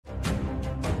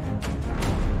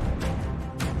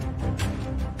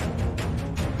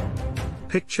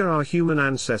Picture our human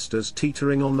ancestors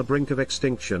teetering on the brink of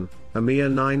extinction, a mere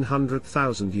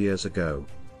 900,000 years ago.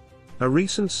 A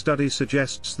recent study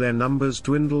suggests their numbers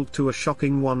dwindled to a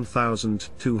shocking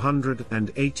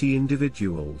 1,280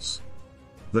 individuals.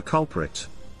 The culprit?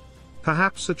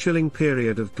 Perhaps a chilling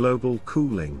period of global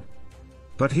cooling.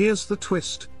 But here's the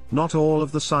twist, not all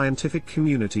of the scientific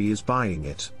community is buying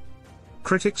it.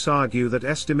 Critics argue that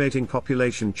estimating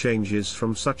population changes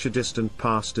from such a distant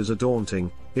past is a daunting,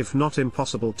 if not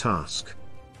impossible task.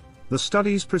 The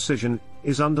study's precision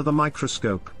is under the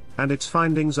microscope, and its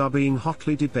findings are being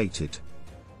hotly debated.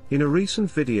 In a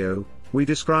recent video, we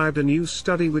described a new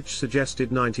study which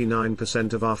suggested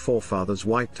 99% of our forefathers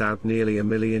wiped out nearly a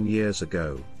million years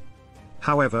ago.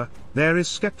 However, there is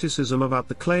skepticism about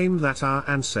the claim that our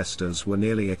ancestors were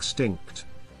nearly extinct.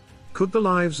 Could the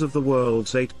lives of the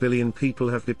world's 8 billion people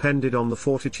have depended on the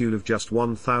fortitude of just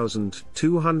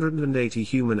 1,280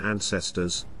 human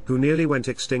ancestors, who nearly went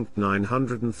extinct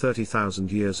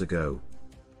 930,000 years ago?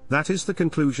 That is the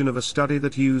conclusion of a study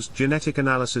that used genetic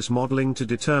analysis modeling to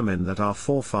determine that our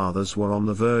forefathers were on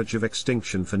the verge of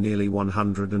extinction for nearly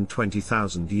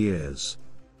 120,000 years.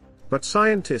 But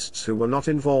scientists who were not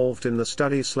involved in the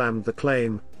study slammed the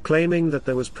claim, claiming that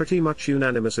there was pretty much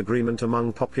unanimous agreement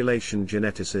among population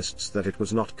geneticists that it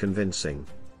was not convincing.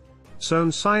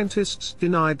 Sone scientists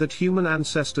denied that human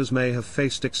ancestors may have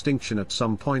faced extinction at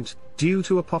some point, due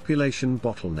to a population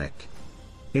bottleneck.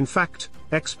 In fact,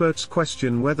 experts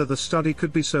question whether the study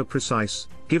could be so precise,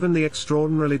 given the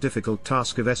extraordinarily difficult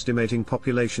task of estimating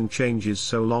population changes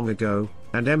so long ago,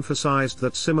 and emphasized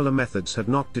that similar methods had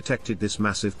not detected this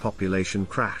massive population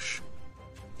crash.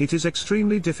 It is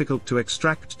extremely difficult to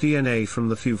extract DNA from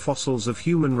the few fossils of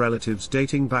human relatives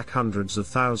dating back hundreds of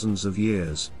thousands of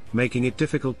years, making it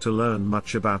difficult to learn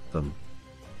much about them.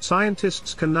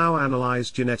 Scientists can now analyze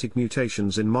genetic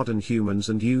mutations in modern humans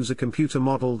and use a computer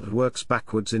model that works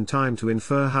backwards in time to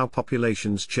infer how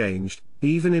populations changed,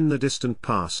 even in the distant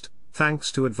past,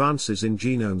 thanks to advances in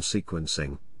genome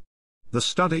sequencing. The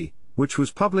study, which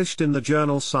was published in the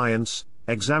journal Science,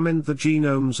 examined the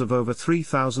genomes of over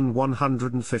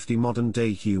 3,150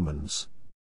 modern-day humans.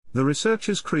 The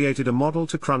researchers created a model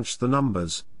to crunch the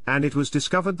numbers, and it was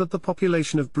discovered that the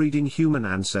population of breeding human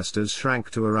ancestors shrank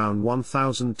to around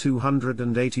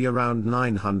 1,280 around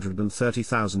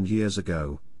 930,000 years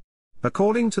ago.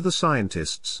 According to the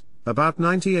scientists, about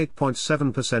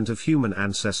 98.7% of human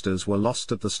ancestors were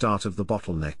lost at the start of the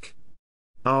bottleneck.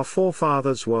 Our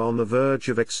forefathers were on the verge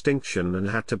of extinction and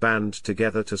had to band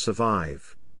together to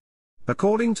survive.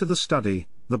 According to the study,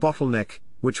 the bottleneck,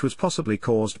 which was possibly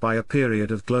caused by a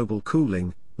period of global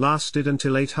cooling, lasted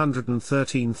until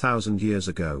 813,000 years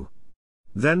ago.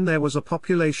 Then there was a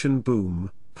population boom,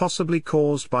 possibly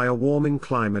caused by a warming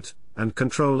climate, and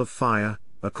control of fire,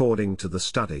 according to the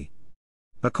study.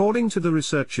 According to the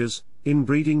researchers,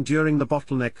 inbreeding during the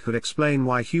bottleneck could explain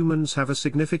why humans have a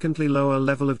significantly lower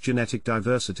level of genetic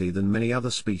diversity than many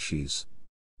other species.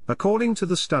 According to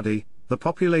the study, the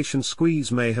population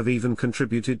squeeze may have even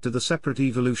contributed to the separate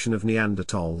evolution of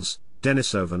Neanderthals,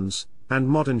 Denisovans, and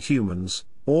modern humans,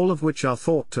 all of which are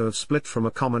thought to have split from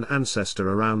a common ancestor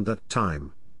around that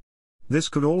time. This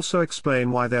could also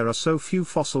explain why there are so few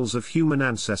fossils of human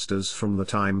ancestors from the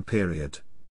time period.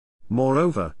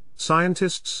 Moreover,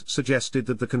 scientists suggested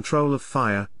that the control of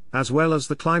fire, as well as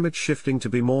the climate shifting to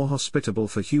be more hospitable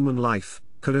for human life,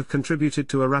 could have contributed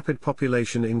to a rapid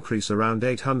population increase around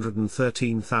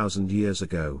 813,000 years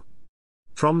ago.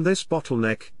 From this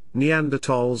bottleneck,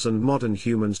 Neanderthals and modern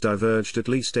humans diverged at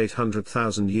least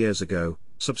 800,000 years ago,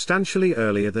 substantially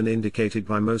earlier than indicated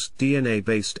by most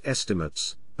DNA-based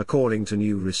estimates, according to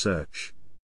new research.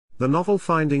 The novel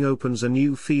finding opens a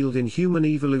new field in human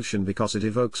evolution because it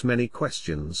evokes many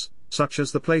questions, such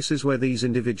as the places where these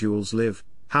individuals live,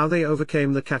 how they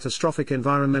overcame the catastrophic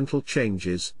environmental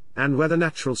changes, and whether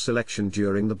natural selection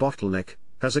during the bottleneck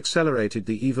has accelerated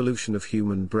the evolution of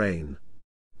human brain.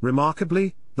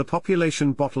 Remarkably, the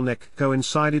population bottleneck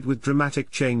coincided with dramatic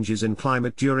changes in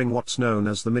climate during what's known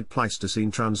as the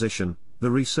mid-Pleistocene transition,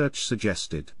 the research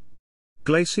suggested.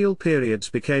 Glacial periods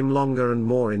became longer and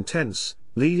more intense,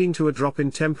 leading to a drop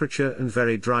in temperature and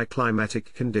very dry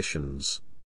climatic conditions.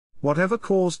 Whatever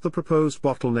caused the proposed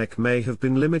bottleneck may have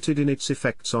been limited in its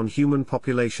effects on human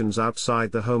populations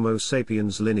outside the Homo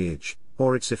sapiens lineage,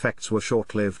 or its effects were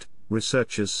short-lived,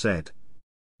 researchers said.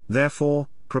 Therefore,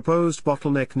 proposed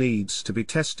bottleneck needs to be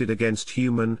tested against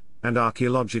human and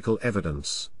archaeological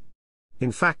evidence.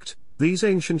 In fact, these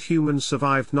ancient humans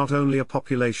survived not only a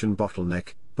population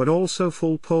bottleneck, but also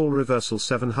full pole reversal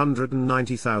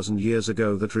 790,000 years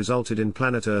ago that resulted in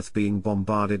planet Earth being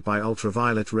bombarded by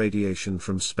ultraviolet radiation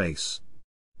from space.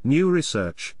 New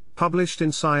research, published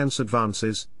in Science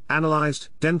Advances, analyzed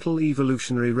dental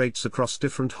evolutionary rates across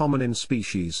different hominin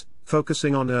species,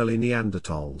 focusing on early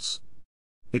Neanderthals.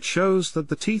 It shows that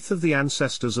the teeth of the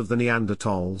ancestors of the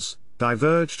Neanderthals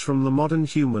diverged from the modern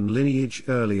human lineage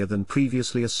earlier than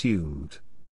previously assumed.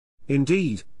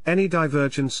 Indeed, any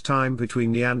divergence time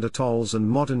between Neanderthals and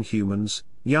modern humans,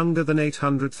 younger than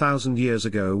 800,000 years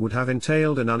ago, would have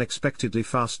entailed an unexpectedly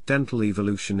fast dental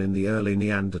evolution in the early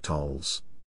Neanderthals.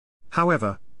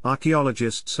 However,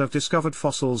 archaeologists have discovered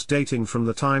fossils dating from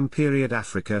the time period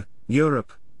Africa,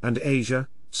 Europe, and Asia,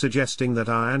 suggesting that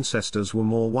our ancestors were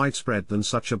more widespread than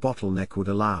such a bottleneck would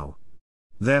allow.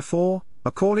 Therefore,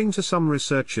 according to some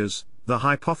researchers, the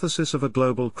hypothesis of a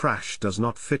global crash does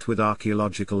not fit with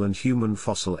archaeological and human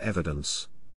fossil evidence.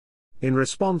 In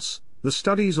response, the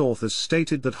study's authors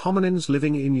stated that hominins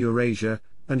living in Eurasia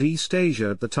and East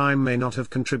Asia at the time may not have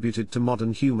contributed to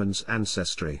modern humans'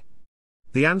 ancestry.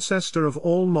 The ancestor of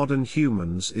all modern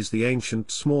humans is the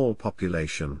ancient small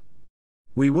population.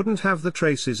 We wouldn't have the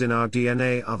traces in our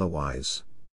DNA otherwise.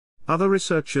 Other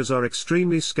researchers are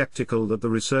extremely skeptical that the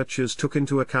researchers took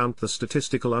into account the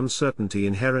statistical uncertainty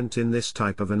inherent in this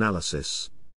type of analysis.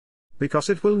 Because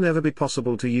it will never be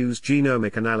possible to use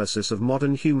genomic analysis of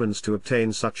modern humans to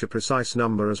obtain such a precise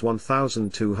number as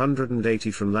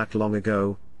 1,280 from that long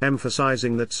ago,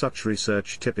 emphasizing that such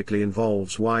research typically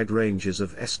involves wide ranges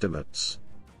of estimates.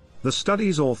 The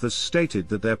study's authors stated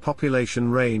that their population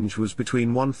range was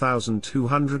between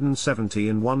 1,270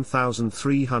 and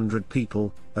 1,300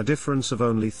 people, a difference of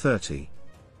only 30.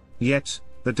 Yet,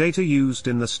 the data used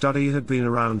in the study had been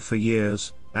around for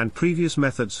years, and previous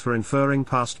methods for inferring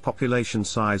past population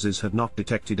sizes had not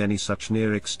detected any such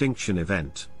near-extinction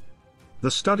event. The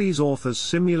study's authors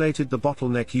simulated the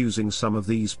bottleneck using some of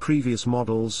these previous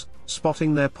models,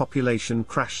 spotting their population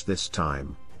crash this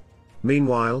time.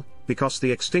 Meanwhile, because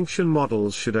the extinction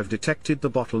models should have detected the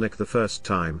bottleneck the first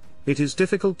time, it is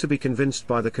difficult to be convinced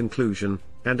by the conclusion,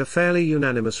 and a fairly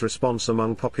unanimous response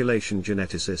among population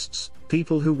geneticists,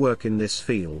 people who work in this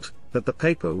field, that the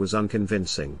paper was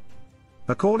unconvincing.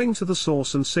 According to the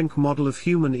source and sink model of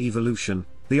human evolution,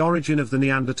 the origin of the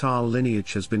Neanderthal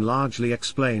lineage has been largely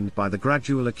explained by the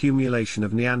gradual accumulation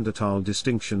of Neanderthal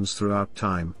distinctions throughout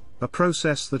time, a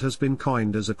process that has been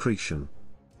coined as accretion.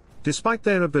 Despite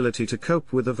their ability to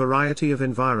cope with a variety of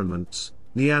environments,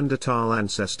 Neanderthal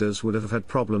ancestors would have had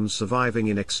problems surviving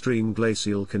in extreme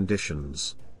glacial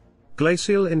conditions.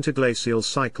 Glacial-interglacial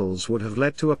cycles would have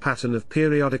led to a pattern of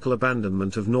periodical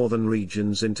abandonment of northern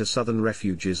regions into southern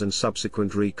refuges and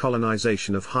subsequent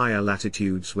recolonization of higher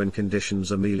latitudes when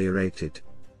conditions ameliorated.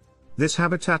 This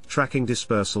habitat tracking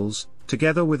dispersals,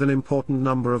 together with an important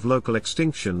number of local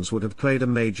extinctions, would have played a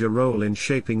major role in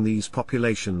shaping these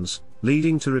populations,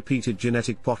 leading to repeated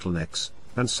genetic bottlenecks,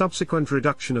 and subsequent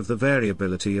reduction of the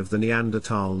variability of the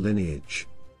Neanderthal lineage.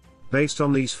 Based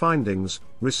on these findings,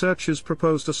 researchers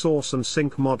proposed a source and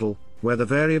sink model, where the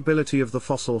variability of the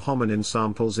fossil hominin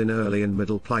samples in early and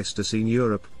middle Pleistocene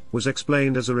Europe was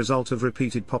explained as a result of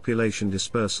repeated population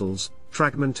dispersals,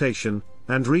 fragmentation,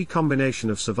 and recombination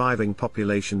of surviving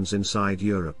populations inside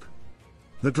Europe.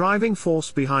 The driving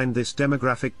force behind this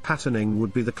demographic patterning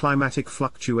would be the climatic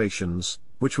fluctuations,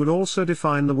 which would also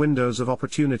define the windows of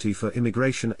opportunity for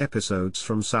immigration episodes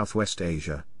from Southwest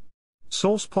Asia.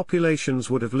 Source populations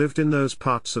would have lived in those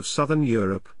parts of southern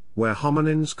Europe, where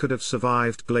hominins could have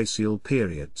survived glacial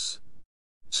periods.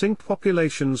 Sink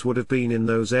populations would have been in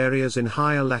those areas in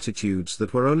higher latitudes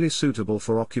that were only suitable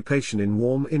for occupation in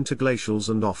warm interglacials,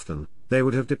 and often, they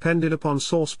would have depended upon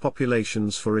source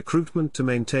populations for recruitment to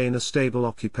maintain a stable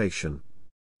occupation.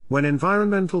 When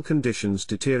environmental conditions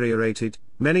deteriorated,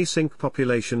 many sink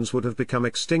populations would have become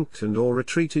extinct and or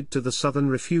retreated to the southern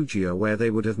refugia, where they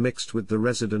would have mixed with the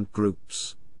resident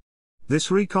groups. This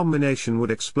recombination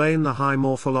would explain the high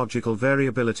morphological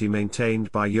variability maintained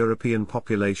by European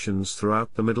populations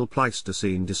throughout the Middle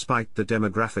Pleistocene despite the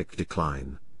demographic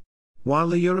decline. While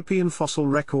the European fossil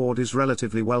record is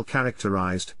relatively well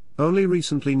characterized, only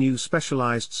recently new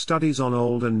specialized studies on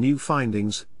old and new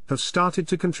findings have started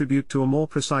to contribute to a more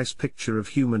precise picture of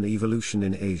human evolution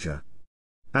in Asia.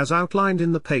 As outlined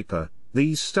in the paper,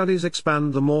 these studies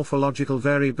expand the morphological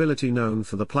variability known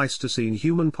for the Pleistocene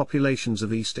human populations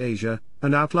of East Asia,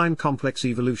 and outline complex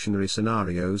evolutionary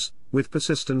scenarios, with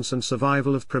persistence and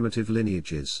survival of primitive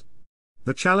lineages.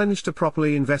 The challenge to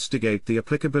properly investigate the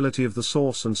applicability of the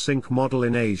source and sink model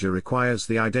in Asia requires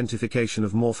the identification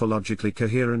of morphologically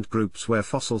coherent groups where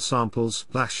fossil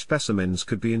samples/specimens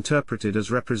could be interpreted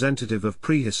as representative of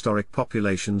prehistoric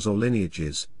populations or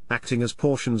lineages, acting as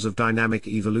portions of dynamic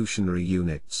evolutionary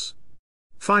units.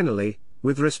 Finally,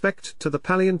 With respect to the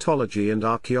paleontology and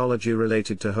archaeology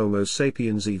related to Homo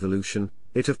sapiens evolution,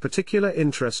 it of particular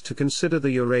interest to consider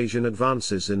the Eurasian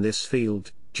advances in this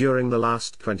field, during the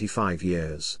last 25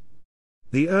 years.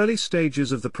 The early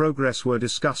stages of the progress were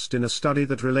discussed in a study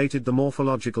that related the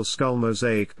morphological skull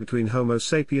mosaic between Homo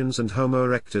sapiens and Homo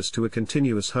erectus to a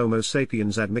continuous Homo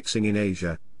sapiens admixing in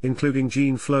Asia, including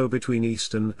gene flow between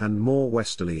eastern and more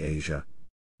westerly Asia.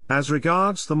 As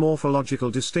regards the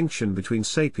morphological distinction between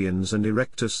sapiens and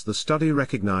erectus, the study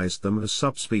recognized them as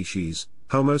subspecies,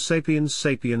 Homo sapiens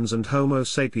sapiens and Homo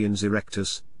sapiens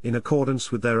erectus, in accordance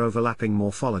with their overlapping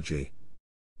morphology.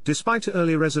 Despite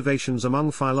early reservations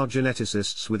among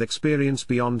phylogeneticists with experience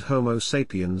beyond Homo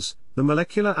sapiens, the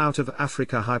molecular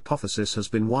out-of-Africa hypothesis has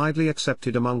been widely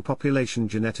accepted among population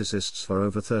geneticists for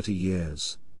over 30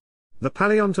 years. The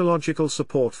paleontological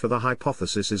support for the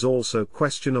hypothesis is also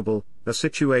questionable, a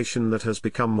situation that has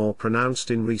become more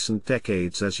pronounced in recent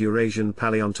decades as Eurasian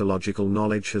paleontological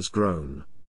knowledge has grown.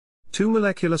 Two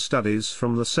molecular studies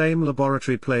from the same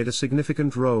laboratory played a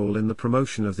significant role in the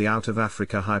promotion of the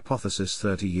out-of-Africa hypothesis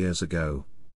 30 years ago.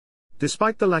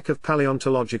 Despite the lack of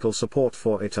paleontological support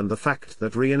for it and the fact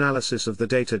that reanalysis of the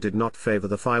data did not favor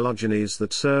the phylogenies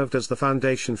that served as the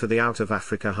foundation for the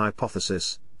out-of-Africa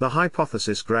hypothesis, the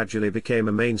hypothesis gradually became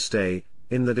a mainstay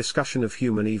in the discussion of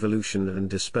human evolution and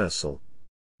dispersal.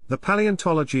 The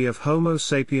paleontology of Homo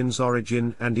sapiens'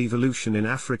 origin and evolution in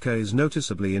Africa is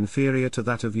noticeably inferior to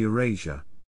that of Eurasia.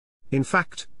 In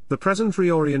fact, the present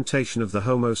reorientation of the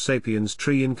Homo sapiens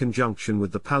tree in conjunction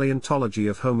with the paleontology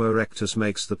of Homo erectus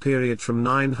makes the period from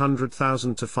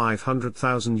 900,000 to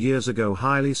 500,000 years ago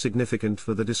highly significant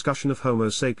for the discussion of Homo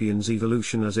sapiens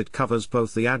evolution, as it covers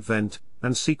both the advent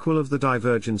and sequel of the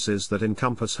divergences that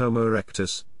encompass Homo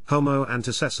erectus, Homo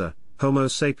antecessor, Homo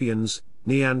sapiens,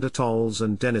 Neanderthals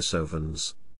and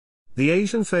Denisovans. The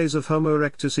Asian phase of Homo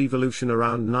erectus evolution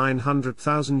around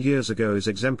 900,000 years ago is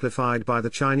exemplified by the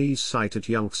Chinese site at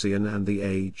Yangtzean and the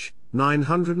age,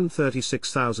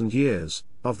 936,000 years,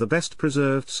 of the best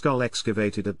preserved skull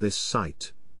excavated at this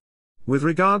site. With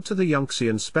regard to the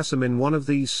Yangtzean specimen, one of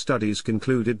these studies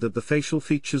concluded that the facial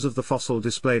features of the fossil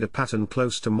displayed a pattern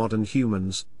close to modern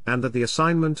humans, and that the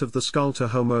assignment of the skull to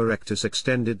Homo erectus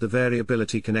extended the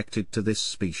variability connected to this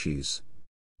species.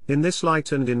 In this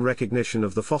light and in recognition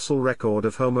of the fossil record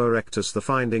of Homo erectus, the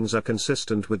findings are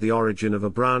consistent with the origin of a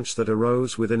branch that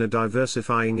arose within a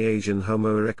diversifying Asian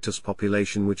Homo erectus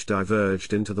population which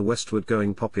diverged into the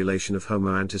westward-going population of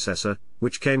Homo antecessor,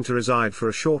 which came to reside for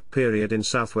a short period in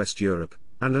southwest Europe,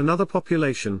 and another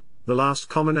population, the last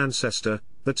common ancestor,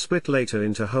 that split later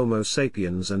into Homo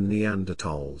sapiens and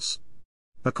Neanderthals.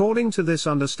 According to this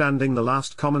understanding, the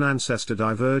last common ancestor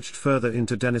diverged further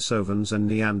into Denisovans and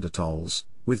Neanderthals,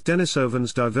 with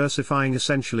Denisovans diversifying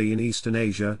essentially in Eastern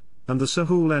Asia, and the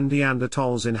Sahul and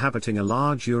Neanderthals inhabiting a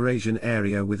large Eurasian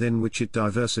area within which it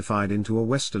diversified into a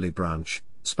westerly branch,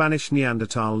 Spanish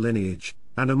Neanderthal lineage,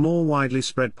 and a more widely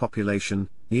spread population,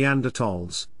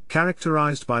 Neanderthals,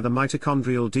 characterized by the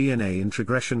mitochondrial DNA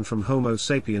introgression from Homo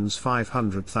sapiens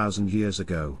 500,000 years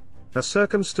ago. A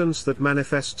circumstance that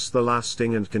manifests the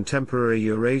lasting and contemporary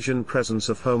Eurasian presence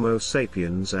of Homo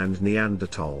sapiens and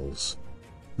Neanderthals.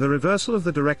 The reversal of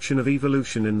the direction of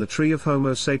evolution in the tree of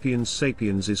Homo sapiens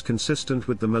sapiens is consistent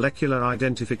with the molecular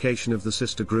identification of the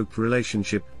sister group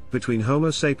relationship between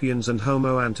Homo sapiens and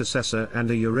Homo antecessor,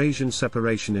 and a Eurasian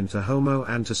separation into Homo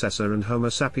antecessor and Homo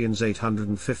sapiens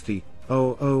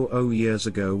 850,000 years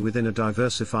ago within a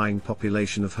diversifying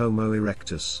population of Homo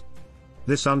erectus.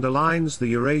 This underlines the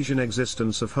Eurasian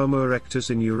existence of Homo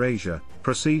erectus in Eurasia,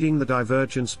 preceding the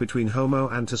divergence between Homo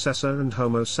antecessor and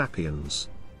Homo sapiens.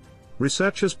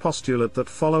 Researchers postulate that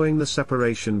following the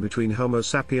separation between Homo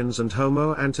sapiens and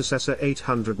Homo antecessor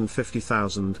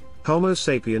 850,000, Homo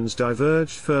sapiens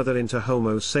diverged further into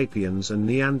Homo sapiens and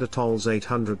Neanderthals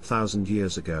 800,000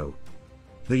 years ago.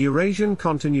 The Eurasian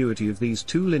continuity of these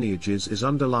two lineages is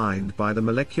underlined by the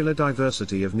molecular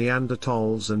diversity of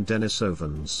Neanderthals and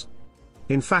Denisovans.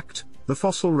 In fact, the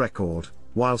fossil record,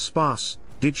 while sparse,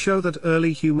 did show that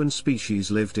early human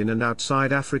species lived in and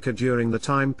outside Africa during the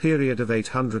time period of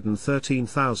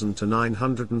 813,000 to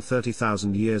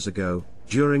 930,000 years ago,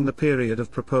 during the period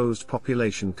of proposed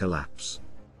population collapse.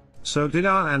 So did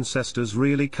our ancestors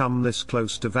really come this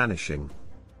close to vanishing?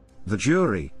 The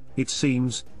jury, it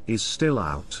seems, is still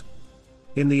out.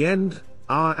 In the end,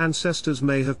 our ancestors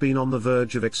may have been on the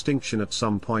verge of extinction at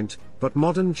some point, but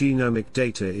modern genomic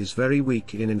data is very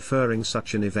weak in inferring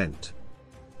such an event.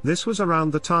 This was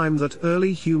around the time that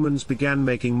early humans began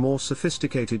making more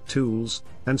sophisticated tools,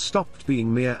 and stopped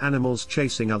being mere animals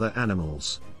chasing other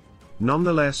animals.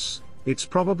 Nonetheless, It's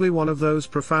probably one of those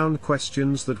profound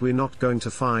questions that we're not going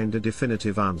to find a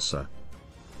definitive answer.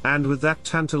 And with that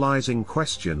tantalizing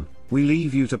question, we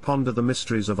leave you to ponder the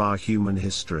mysteries of our human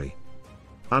history.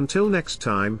 Until next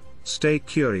time, stay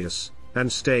curious,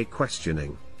 and stay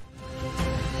questioning.